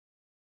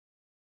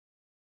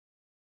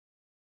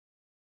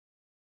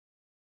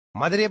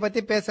மதுரையை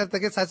பத்தி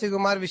பேசுறதுக்கு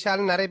சசிகுமார்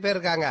விஷால் நிறைய பேர்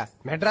இருக்காங்க.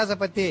 மெட்ராஸை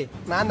பத்தி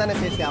நான் தானே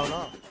பேசி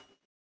ஆகணும்.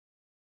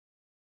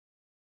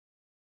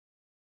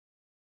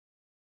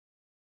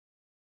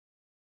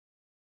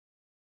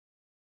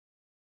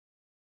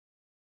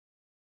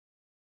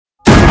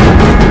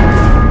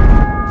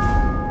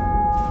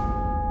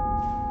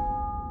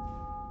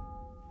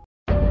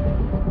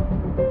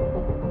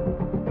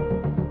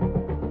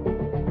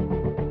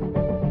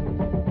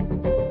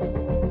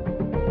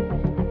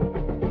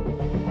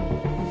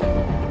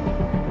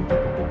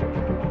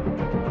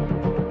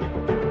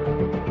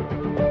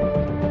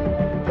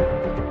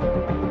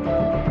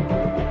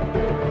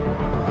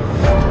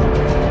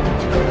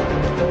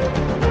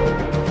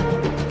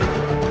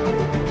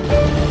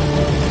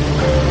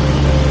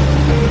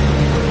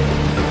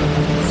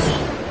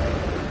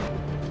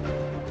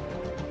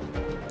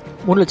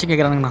 மூணு லட்சம்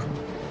கேட்குறாங்கண்ணா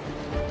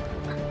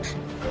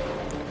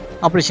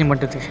ஆப்ரேஷன்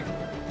பண்ணுறதுக்கு.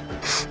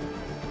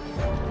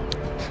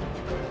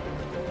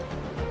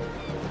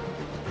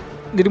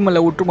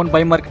 திருமலை விட்டுருமோன்னு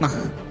பயமாக இருக்குண்ணா.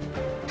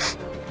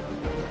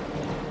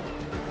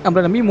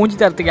 நம்மளை நம்பி மூஞ்சி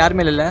தரத்துக்கு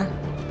யாருமே இல்லைல்ல.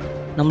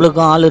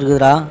 நம்மளுக்கும் ஆள்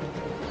இருக்குதுடா.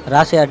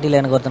 ராசி ஆட்டியில்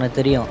எனக்கு ஒருத்தனை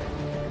தெரியும்,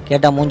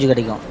 கேட்டால் மூஞ்சி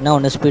கிடைக்கும். என்ன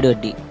ஒன்று ஸ்பீடு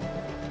வட்டி.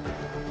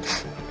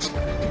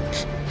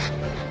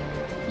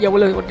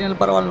 எவ்வளோ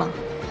ஒட்டினாலும் பரவாயில்லண்ணா,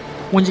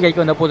 மூஞ்சி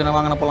கைக்கு வந்தால் போதுண்ணா.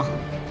 வாங்கின போகலாம்.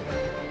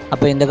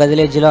 அப்போ இந்த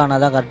கதிலே ஜிலோ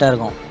ஆனால் தான் கரெக்டாக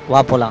இருக்கும். வா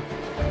போகலாம்.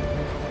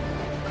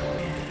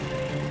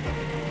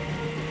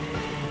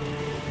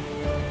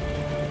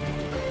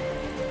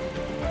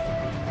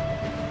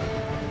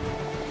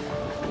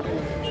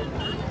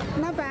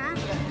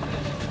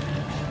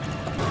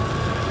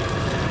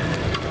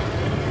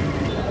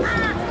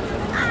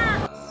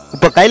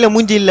 இப்போ கையில்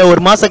மூஞ்சி இல்லை,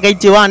 ஒரு மாதம்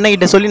கழிச்சு வா, அண்ணன்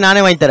கிட்ட சொல்லி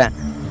நானே வாங்கி தரேன்.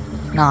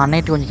 நான்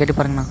அன்னைட்டு கொஞ்சம்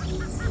கேட்டு பாருங்கண்ணா.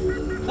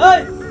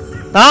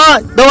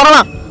 இதோ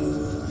வரலாம்.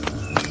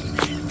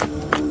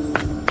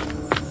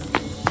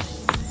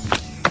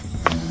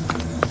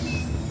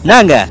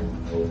 என்னங்க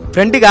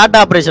ஃப்ரெண்டுக்கு ஆட்டோ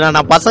ஆப்ரேஷனா?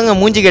 நான் பசங்க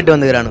மூஞ்சி கேட்டு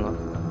வந்துக்கிறானுங்க.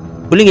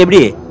 பிள்ளைங்க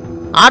எப்படி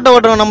ஆட்டோ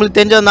ஓட்டுறவன் நம்மளுக்கு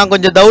தெரிஞ்சவன் தான்,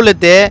 கொஞ்சம்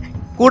தவுலத்து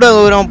கூட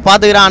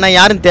பார்த்துக்கிறான், ஆனால்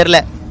யாரும் தெரில.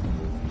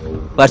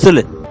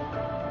 சொல்லு.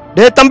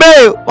 டே தம்பி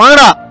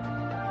வாங்கடா.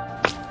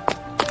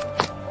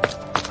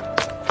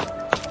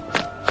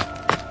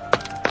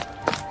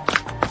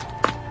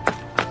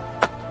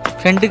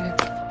 ஃப்ரெண்டுக்கு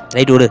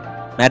ரைட் விடு,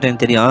 மேட்ரு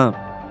எனக்கு தெரியும்.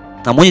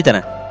 நான் மூஞ்சி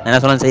தரேன், என்ன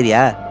சொன்னாலும்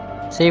சரியா?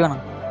 செய்வேண்ணா.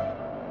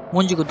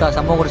 மூஞ்சி குத்தா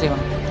சம்பவம் கூட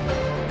செய்வேண்ணா.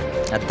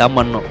 அதான்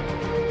பண்ணும்.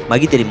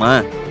 மகி தெரியுமா?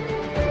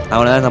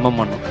 அவனை தான் சம்பவம்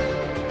பண்ணும்.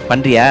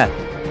 பண்ணுறியா?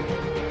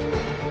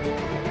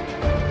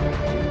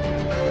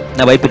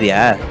 நான் பயப்படுறியா?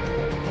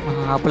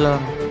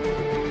 அப்படிலாம்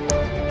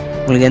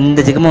உங்களுக்கு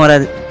எந்த சிக்கமும்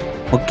வராது,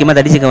 முக்கியமாக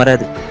தடி சிக்கம்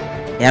வராது.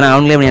 ஏன்னா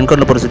அவங்களே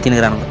என்கவுண்டரில் போட்டு சுற்றி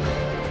நிற்கிறானுங்க.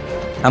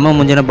 சம்பவம்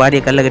முடிஞ்சோன்னா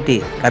பாடியை கல்லை கட்டி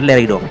கடலில்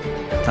இறக்கிடுவோம்.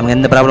 நமக்கு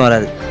எந்த ப்ராப்ளம்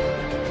வராது.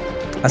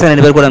 அசல்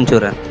 2 பேர் கூட அனுப்பிச்சி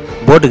விட்றேன்.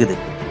 போட்டுக்குது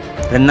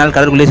 2 நாள்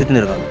கடலுக்குள்ளேயே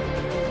சுற்றின்னு இருக்கோம்.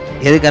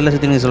 எது கடலில்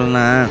சுற்றினு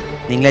சொல்லணும்னா,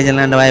 நீங்களே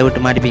ஜெல்லாம் அந்த வாயை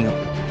விட்டு மாட்டிப்பீங்க.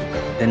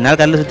 2 நாள்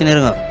கடலில் சுற்றினு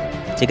இருக்கோம்.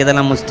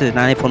 சிக்கத்தெல்லாம் முடிச்சுட்டு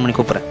நானே ஃபோன் பண்ணி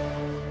கூப்பிட்றேன்.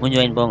 மூஞ்சி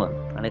வாங்கி போங்க.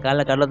 அந்த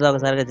காலையில் கடலில்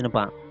தான் சார்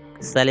வச்சுருப்பான்.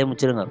 சாலையே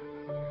முடிச்சிருங்க.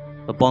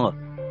 இப்போ போங்க.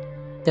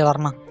 சரி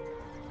வரண்ணா.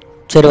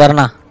 சரி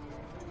வரண்ணா.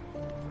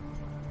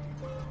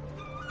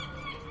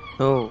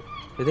 ஓ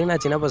இது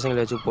நான் சின்ன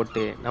பசங்களை வச்சு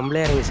போட்டு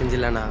நம்மளே இறங்கி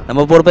செஞ்சிடலாண்ணா.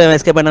 நம்ம பொறுப்பை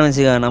எஸ்கேப் பண்ண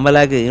வச்சுக்கோ. நம்ம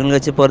லாக்கு இவங்களை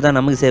வச்சு போகிறது தான்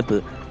நமக்கு சேஃபு.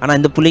 ஆனால்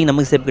இந்த பிள்ளைங்க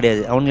நமக்கு சேஃப்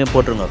கிடையாது. அவங்களையும்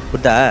போட்டுருங்க.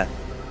 கொடுத்தா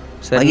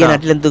மகிய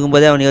நட்டில் தூக்கும்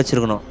போதே அவனை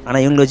யோசிச்சிருக்கணும்.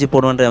 ஆனால் இவங்களை வச்சு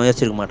போடுவான்ற அவன்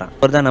யோசிச்சிருக்க மாட்டான்.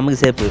 ஒரு தான்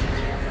நமக்கு சேஃபு.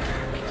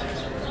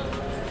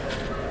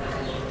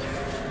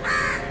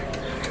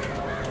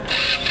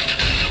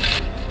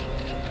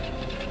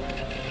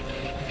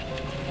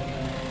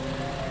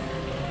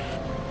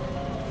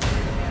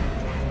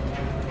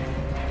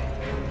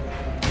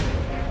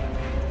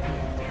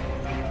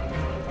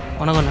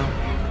 வணக்கண்ணா.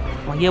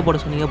 மகியை போட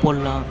சொன்னீங்க,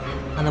 போடலாம்.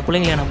 அந்த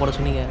பிள்ளைங்கள என்ன போட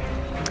சொன்னீங்க?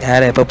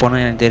 யாரை எப்போ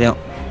போகணும்னு எனக்கு தெரியும்.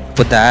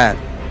 புத்தா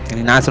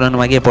நீ நான்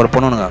சொல்லணும் மகியை போட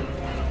போகணுங்க.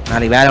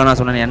 நாளைக்கு வேலை வேணா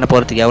சொன்னேன். என்ன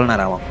போகிறதுக்கு எவ்வளோ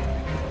நேரம் ஆகும்?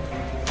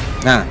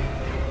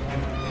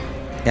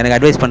 எனக்கு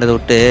அட்வைஸ் பண்ணுறதை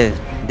விட்டு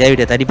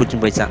தேவிட்ட தடி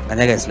பிடிச்சின்னு போயிடுச்சான்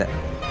கஞ்சா கேஸில்.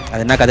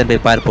 அது என்ன கதை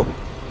போய் பார்ப்போம்.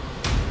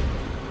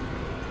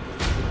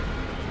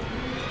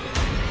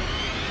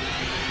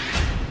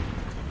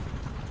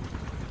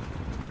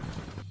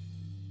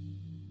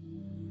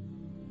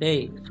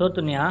 டேய்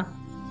சோத்துனியா?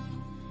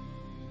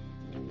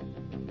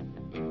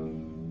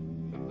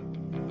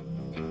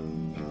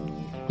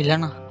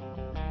 இல்லைண்ணா.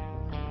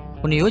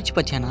 ஒன்று யோசிச்சு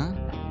பார்த்தியாண்ணா?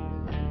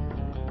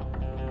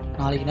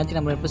 நாளைக்கு நேற்று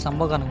நம்ம எப்படி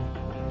சம்பவக்காரங்க.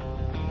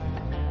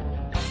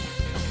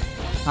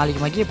 நாளைக்கு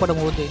மகியை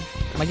போடும்போது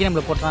மகி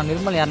நம்மளை போட்டோன்னா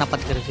நிர்மல் யாருன்னா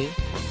பார்த்துக்கிறது?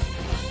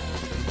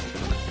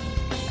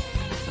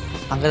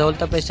 அங்கே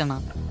எவ்வளோ பேசிட்டேண்ணா.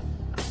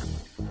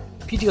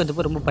 வீட்டுக்கு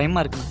வந்தப்போ ரொம்ப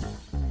பயமாக இருக்குண்ணா.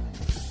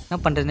 என்ன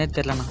பண்ணுறதுனே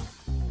தெரிலண்ணா.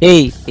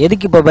 ஏய்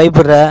எதுக்கு இப்போ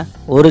பயப்படுற?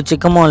 ஒரு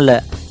சிக்கமும் இல்லை.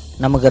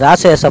 நமக்கு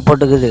ராசைய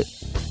சப்போர்ட்டுக்குது.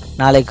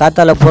 நாளைக்கு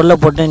காத்தால பொருளை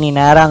போட்டு நீ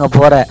நேராக அங்கே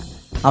போகிற,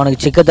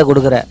 அவனுக்கு சிக்கத்தை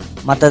கொடுக்குற,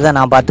 மற்றதை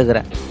நான்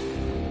பார்த்துக்கிறேன்.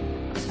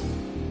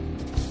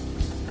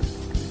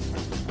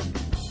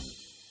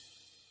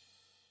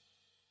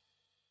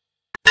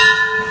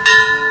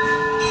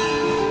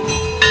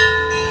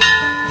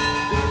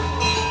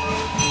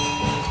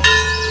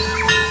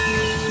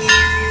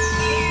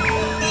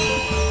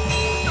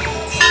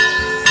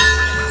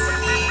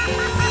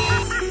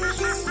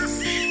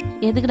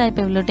 எதுக்குடா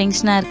இப்போ இவ்வளோ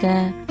டென்ஷனாக இருக்க?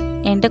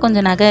 என்கிட்ட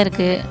கொஞ்சம் நகை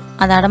இருக்குது,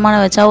 அதை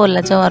அடமானம் வச்சா 1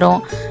 லட்சம் வரும்.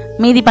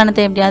 மீதி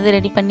பணத்தை எப்படியாவது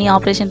ரெடி பண்ணி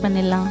ஆப்ரேஷன்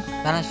பண்ணிடலாம்.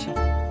 தனுஷ்,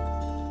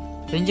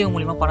 தெரிஞ்சவங்க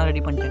மூலியமாக பணம்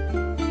ரெடி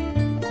பண்ணிட்டேன்.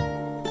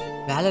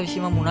 வேலை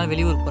விஷயமா 3 நாள்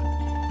வெளியூர் போகிறேன்.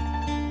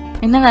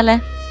 என்ன வேலை?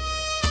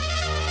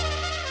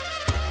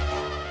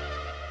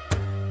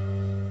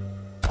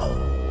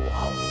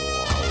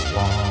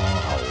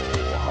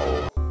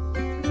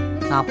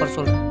 நான் அப்புறம்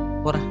சொல்கிறேன்,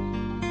 போகிறேன்.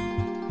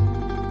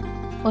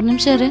 ஒரு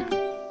நிமிஷம் இரு,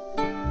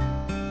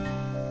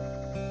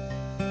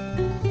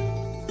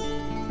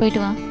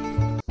 போயிட்டு வா.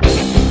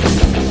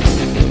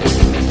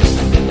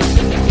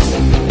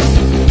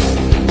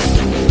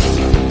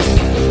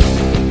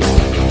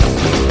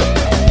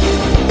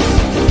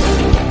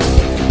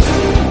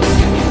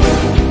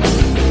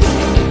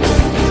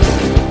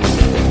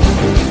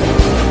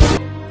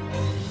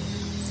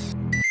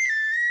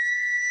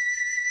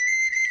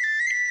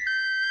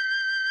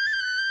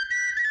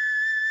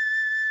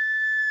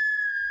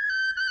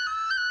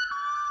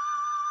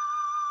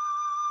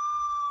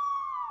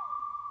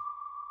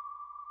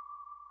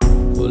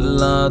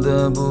 பொல்லாத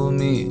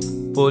பூமி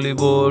பொலி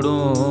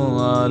போடும்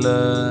ஆல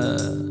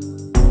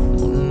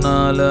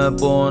முன்னால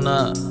போனா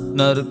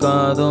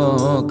நறுக்காதோ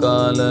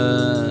கால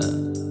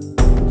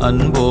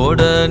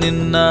அன்போட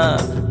நின்னா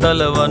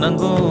தலை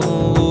வணங்கும்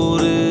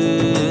ஊரு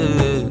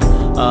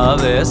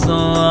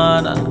ஆவேசம்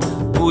ஆனா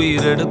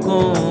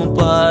உயிரெடுக்கும்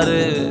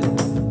பாரு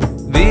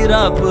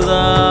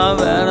வீராப்புதான்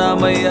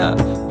வேணாமையா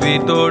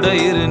வீட்டோட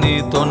இரு நீ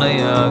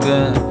துணையாக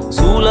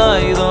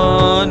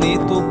சூலாயுதம் நீ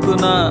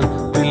தூக்குனா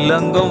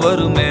வில்லங்கம்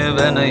வருமே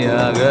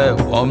வெனையாக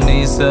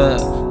ஒம்னீச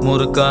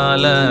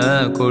முறுக்கால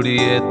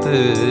கொடியேத்து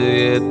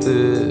ஏத்து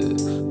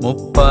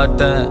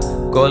முப்பாட்ட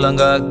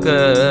கோலங்காக்க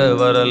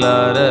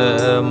வரலாற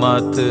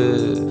மாத்து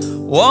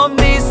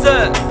ஒம்னீச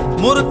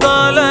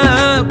முறுக்கால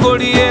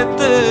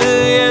கொடியேத்து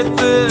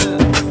ஏத்து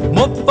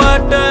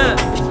முப்பாட்ட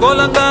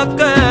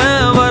கோலங்காக்க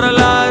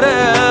வரலாற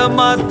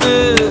மாத்து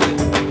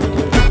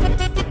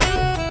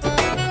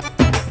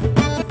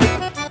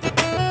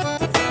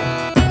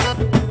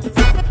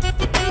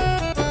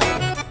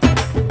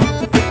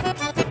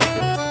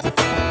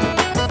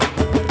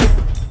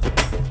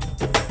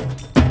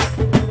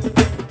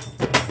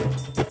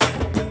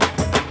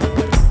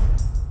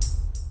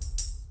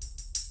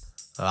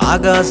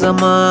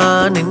ஆகாசமா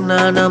நின்னா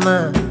நம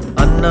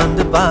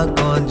அண்ணாந்து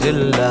பாக்கும்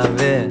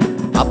ஜில்லாவே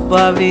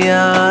அப்பாவியா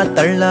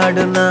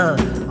தள்ளாடுனா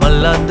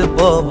மல்லாந்து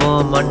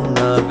போவோம்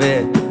மண்ணாவே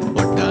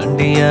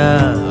ஒட்டாண்டியா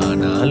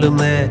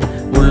ஆனாலுமே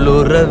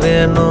உள்ளூர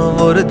வேணும்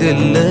ஒரு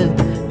தில்லு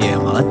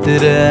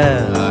ஏமாத்துற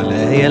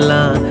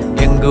அலையெல்லாம்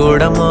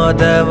எங்கூட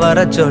மோத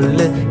வர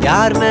சொல்லு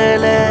யார்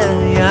மேல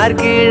யார்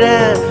கீழே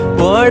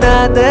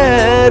போடாத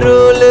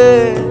ரூலு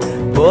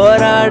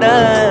போராட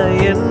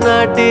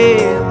என்னாட்டி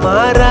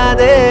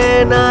மாறாதே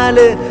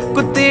நாலு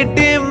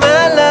குத்திட்டி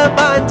மேல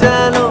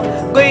பாஞ்சாலும்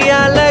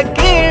கொய்யால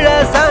கீழே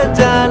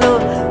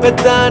சாஞ்சாலும்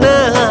பெத்தான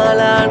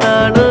ஆளா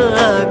நானும்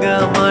ஆக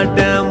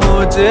மாட்டேன்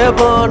மூச்சு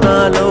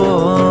போனாலும்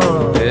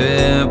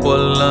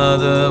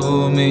பொல்லாத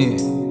பூமி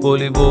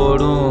பொலி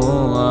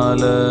போடும்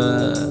ஆல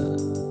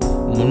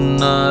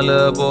முன்னால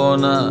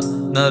போனா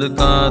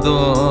நறுக்காதோ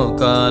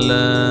கால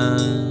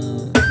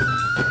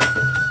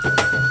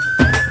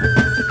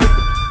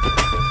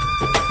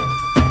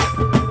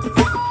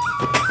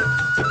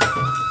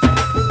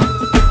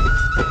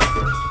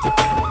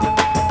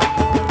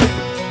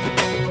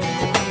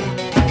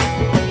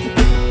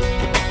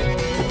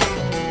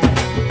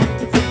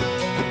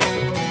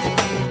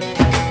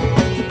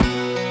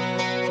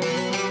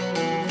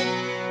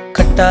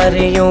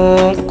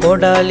கட்டாரியும்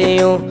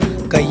கோடாலியும்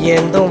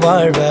கையேந்தும்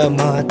வாழ்வ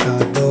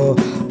மாத்தாதோ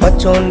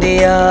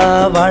பச்சோந்தியா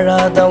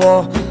வாழாதவோ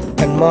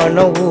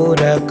தன்மான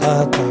ஊரை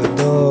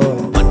காக்காதோ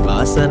மண்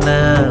வாசனை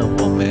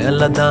உன்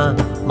மேலதான்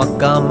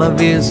மக்காம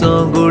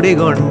வீசும் குடி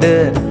கொண்டு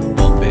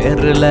உன்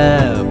பேருல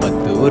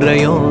 10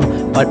 ஊரையும்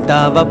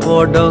பட்டாவ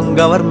போடும்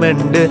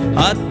கவர்மெண்ட்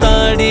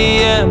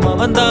அத்தாடிய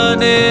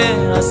மவன்தானே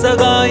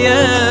அசகாய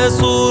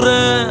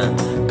சூரன்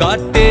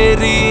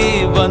காட்டேரி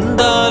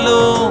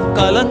வந்தாலும்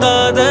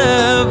கலங்காத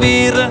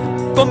வீர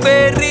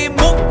கொம்பேரி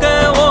முக்க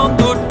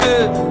ஓங்கொட்டு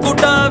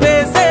கூட்டாவே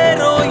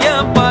சேரும்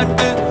என்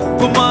பாட்டு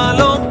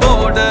குமாலம்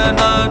போட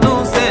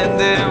நானும்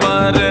சேர்ந்து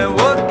வரேன்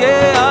ஓகே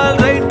ஆல்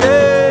ரைட்டு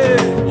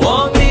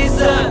ஓம் வீச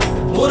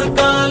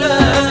முறுக்கால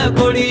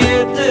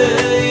கொடியேத்து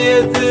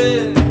ஏத்து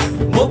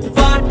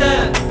முப்பாட்ட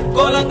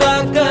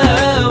கொலங்காக்க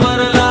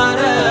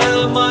வரலாற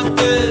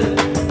மாத்து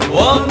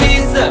ஓம்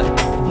வீச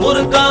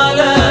முறுக்கால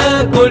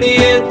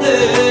கொடியேத்து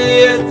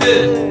ஏத்து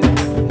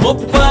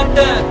முப்பாட்ட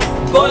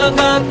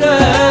கொலங்காக்க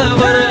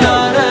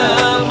வரலாற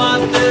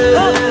மாத்து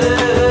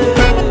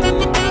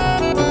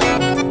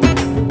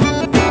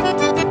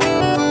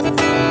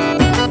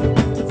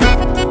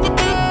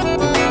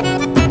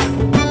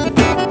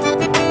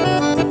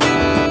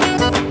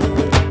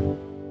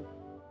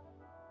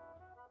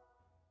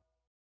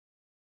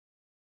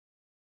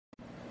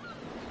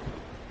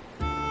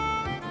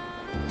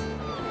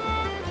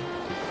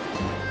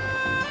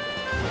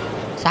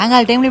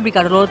சாயங்கால டைம்ல இப்படி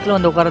கடலோரத்தில்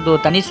வந்து உட்காரது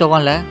ஒரு தனி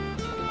சுகம் இல்லை?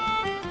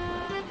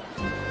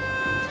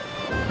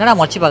 என்னடா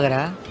மொச்சி பார்க்குற?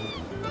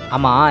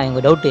 ஆமாம்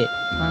எங்கள் டவுட்டு,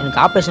 எனக்கு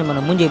ஆப்ரேஷன்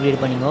பண்ண மூஞ்சி எப்படி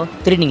பண்ணீங்க?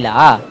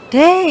 திருடினீங்களா?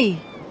 டேய்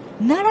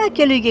என்னடா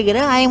கேள்வி கேட்குற?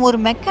 ஐ எம் ஒரு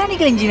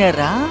மெக்கானிக்கல்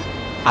இன்ஜினியரா.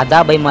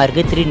 அதான் பயமா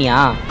இருக்கு. திருடினியா?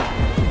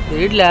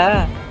 வீட்டில்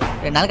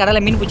 2 நாள்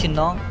கடையில் மீன்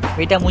பிடிச்சிருந்தோம்.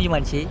 வெயிட்டாக மூஞ்சி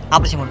மாறிச்சு,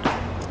 ஆப்ரேஷன் பண்ணிட்டோம்.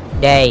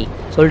 டேய்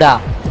சொல்டா.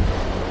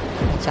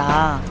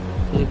 மச்சான்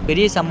இது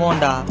பெரிய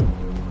சம்பவம்டா.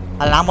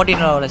 அதில் நான் மட்டும்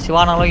இன்னும்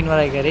சிவானாலும்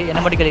இன்வால்வ் ஆகிக்காரு.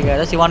 என்ன மட்டும்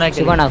கிடைக்காது,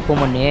 சிவானா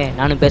ஃபோன் பண்ணி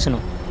நானும்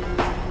பேசணும்.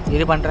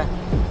 இது பண்ணுறேன்.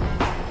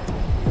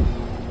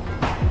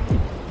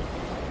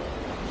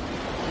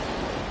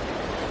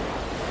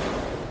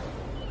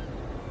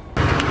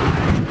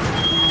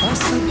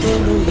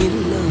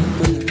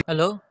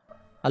 ஹலோ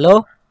ஹலோ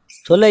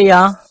சொல்லு ஐயா.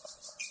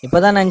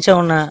 இப்போதான் நினச்சேன்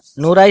உன்னை.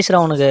 100 ஆயிடுச்சுடா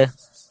உனக்கு.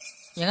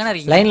 எங்கண்ணா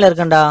இருக்கீங்க? லைனில்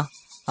இருக்கேன்டா.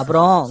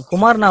 அப்புறம்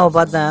குமார் நாவை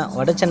பார்த்தேன்.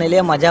 வட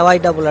சென்னையிலேயே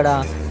மஜாவாயிட்டா புள்ளடா.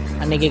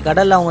 அன்னைக்கு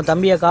கடலில் அவங்க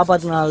தம்பியை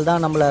காப்பாற்றினால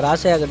தான் நம்மளை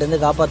ராசையா கிட்டேருந்து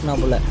காப்பாற்றினா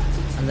புள்ள.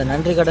 அந்த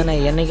நன்றி கடனை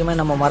என்றைக்குமே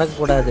நம்ம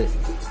மறக்கக்கூடாது.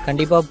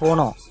 கண்டிப்பாக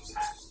போகணும்.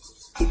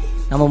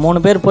 நம்ம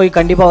 3 பேர் போய்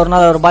கண்டிப்பாக ஒரு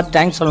நாள் ஒரு பார்த்து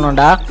தேங்க்ஸ்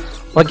சொல்லணும்டா.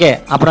 ஓகே.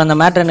 அப்புறம் அந்த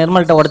மேட்டரை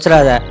நிர்மல்கிட்ட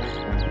உடச்சிடாத.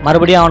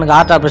 மறுபடியும் அவனுக்கு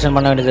ஹார்ட் ஆப்ரேஷன்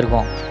பண்ண வேண்டியது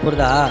இருக்கும்.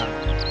 புரியுதா?